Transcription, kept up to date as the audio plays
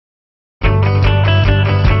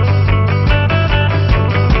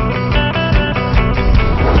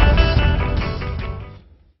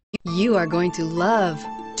You are going to love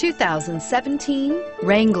 2017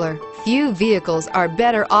 Wrangler. Few vehicles are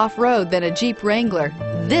better off-road than a Jeep Wrangler.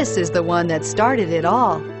 This is the one that started it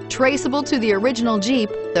all. Traceable to the original Jeep,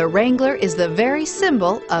 the Wrangler is the very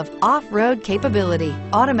symbol of off-road capability.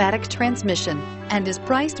 Automatic transmission and is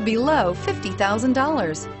priced below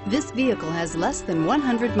 $50,000. This vehicle has less than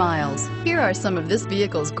 100 miles. Here are some of this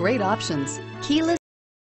vehicle's great options: keyless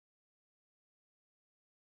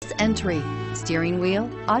entry, steering wheel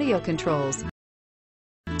audio controls,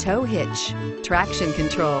 tow hitch, traction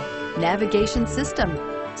control, navigation system,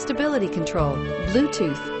 stability control,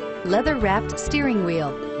 Bluetooth, leather-wrapped steering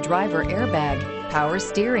wheel, driver airbag, power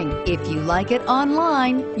steering. If you like it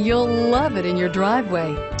online, you'll love it in your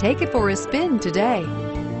driveway. Take it for a spin today.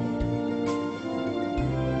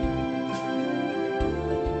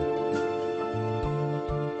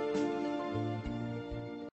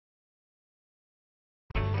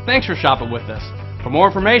 Thanks for shopping with us. For more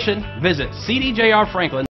information, visit cdjrfranklin.com.